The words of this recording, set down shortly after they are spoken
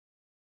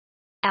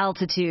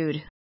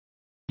Altitude.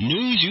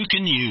 News you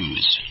can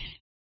use.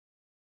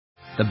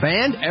 The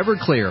band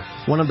Everclear,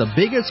 one of the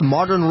biggest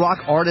modern rock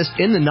artists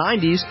in the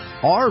 90s,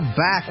 are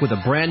back with a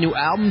brand new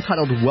album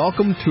titled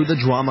Welcome to the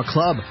Drama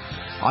Club.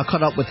 I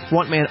caught up with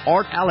frontman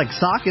Art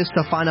Alexakis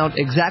to find out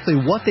exactly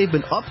what they've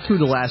been up to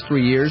the last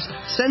 3 years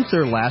since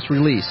their last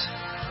release.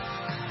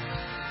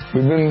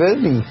 We've been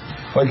busy.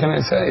 What can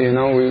I say? You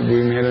know, we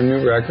made a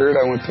new record.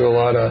 I went through a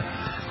lot of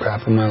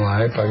crap in my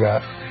life. I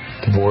got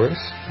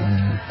divorced,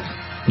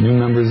 new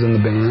members in the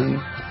band,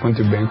 went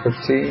through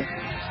bankruptcy.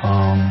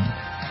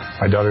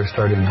 My daughter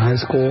started in high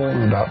school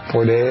in about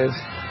 4 days.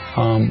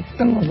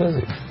 Been real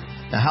busy.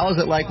 Now, how is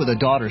it like with a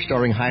daughter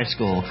starting high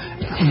school,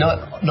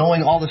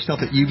 knowing all the stuff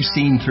that you've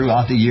seen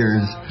throughout the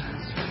years?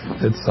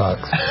 It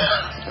sucks.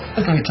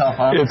 It's going to be tough,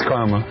 huh? It's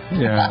karma.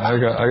 Yeah, I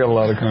got a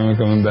lot of karma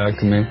coming back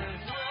to me.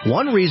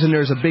 One reason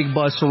there's a big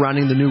buzz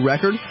surrounding the new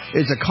record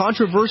is a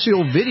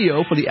controversial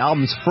video for the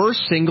album's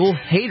first single,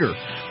 Hater,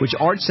 which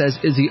Art says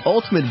is the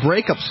ultimate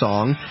breakup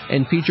song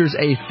and features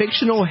a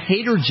fictional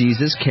hater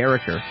Jesus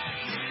character.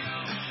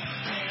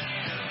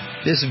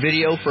 This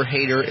video for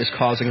Hater is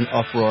causing an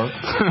uproar.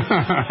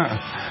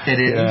 It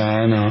is.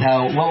 Yeah, I know.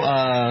 Now,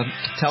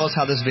 tell us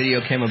how this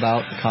video came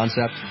about, the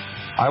concept.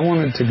 I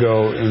wanted to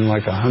go in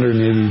like a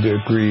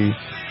 180-degree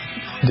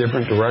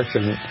different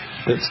direction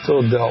that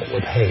still dealt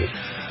with hate,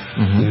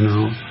 you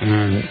know,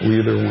 and we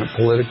either went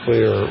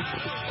politically or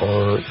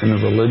in the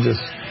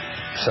religious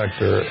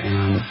sector,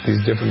 and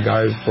these different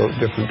guys wrote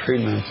different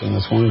treatments, and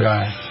this one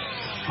guy,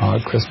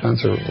 Chris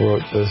Spencer,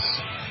 wrote this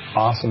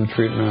awesome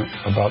treatment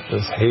about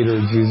this hater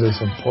Jesus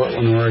of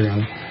Portland,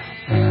 Oregon,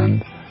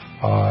 and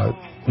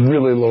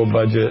really low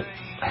budget,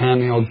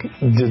 handheld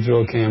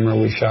digital camera.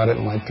 We shot it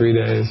in like 3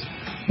 days,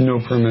 no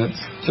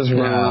permits, just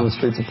running around the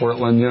streets of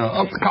Portland, you know,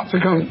 oh, the cops are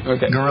coming.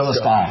 Okay. Guerrilla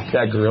style.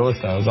 Yeah, guerrilla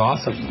style. It was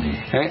awesome.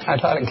 And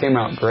I thought it came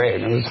out great.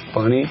 It was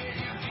funny,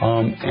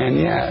 and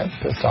yeah, it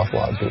pissed off a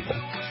lot of people.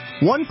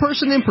 One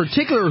person in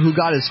particular who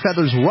got his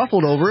feathers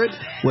ruffled over it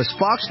was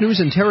Fox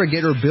News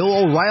interrogator Bill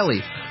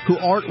O'Reilly, who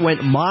Art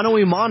went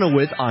mano-a-mano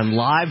with on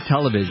live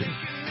television.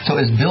 So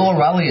is Bill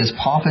O'Reilly as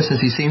pompous as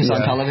he seems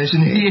on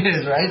television? He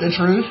is, right? The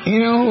truth?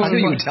 You know, I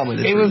knew you would tell me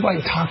the truth. It was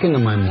like talking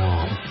to my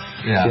mom.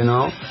 Yeah. You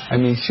know? I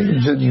mean,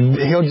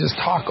 he'll just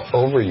talk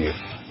over you.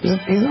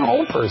 He's an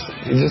old person.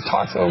 He just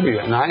talks over you.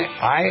 And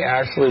I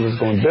actually was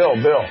going, Bill.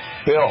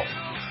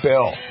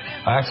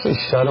 I actually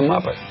shut him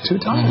up 2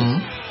 times.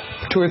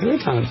 2 or 3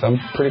 times. I'm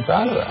pretty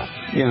proud of that.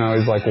 You know,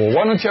 he's like, well,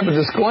 why don't you have a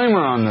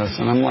disclaimer on this?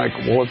 And I'm like,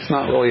 well, it's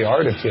not really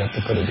art if you have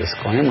to put a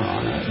disclaimer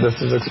on it. This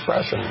is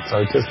expression. It's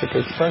artistic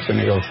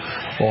expression. He goes,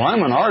 well,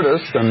 I'm an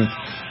artist. And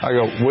I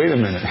go, wait a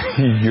minute.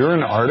 You're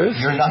an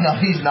artist? No,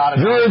 he's not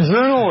an You're artist. a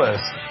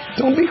journalist.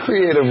 Don't be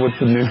creative with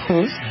the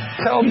news.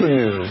 Tell the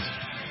news.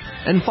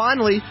 And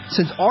finally,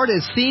 since Art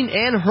has seen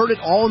and heard it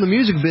all in the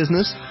music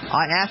business,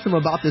 I asked him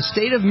about the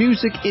state of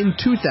music in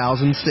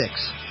 2006.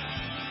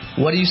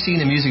 What do you see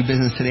in the music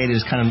business today that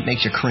just kind of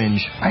makes you cringe?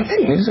 I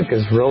think music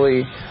is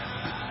really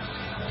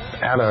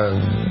at a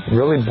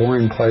really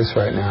boring place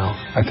right now.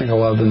 I think a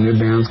lot of the new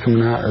bands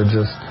coming out are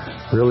just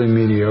really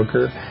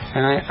mediocre.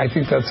 And I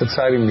think that's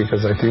exciting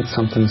because I think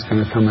something's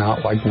going to come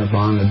out like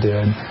Nirvana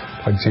did,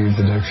 like Jane's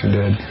Addiction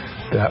did,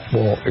 that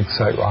will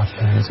excite rock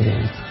fans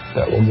again,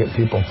 that will get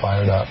people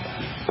fired up.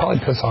 Probably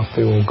piss off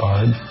the old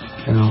guard,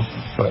 you know,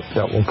 but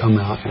that will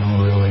come out and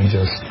really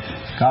just...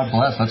 God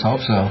bless, let's hope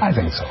so. I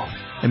think so.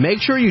 And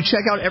make sure you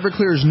check out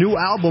Everclear's new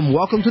album,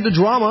 Welcome to the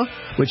Drama,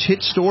 which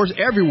hits stores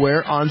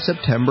everywhere on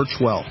September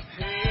 12th.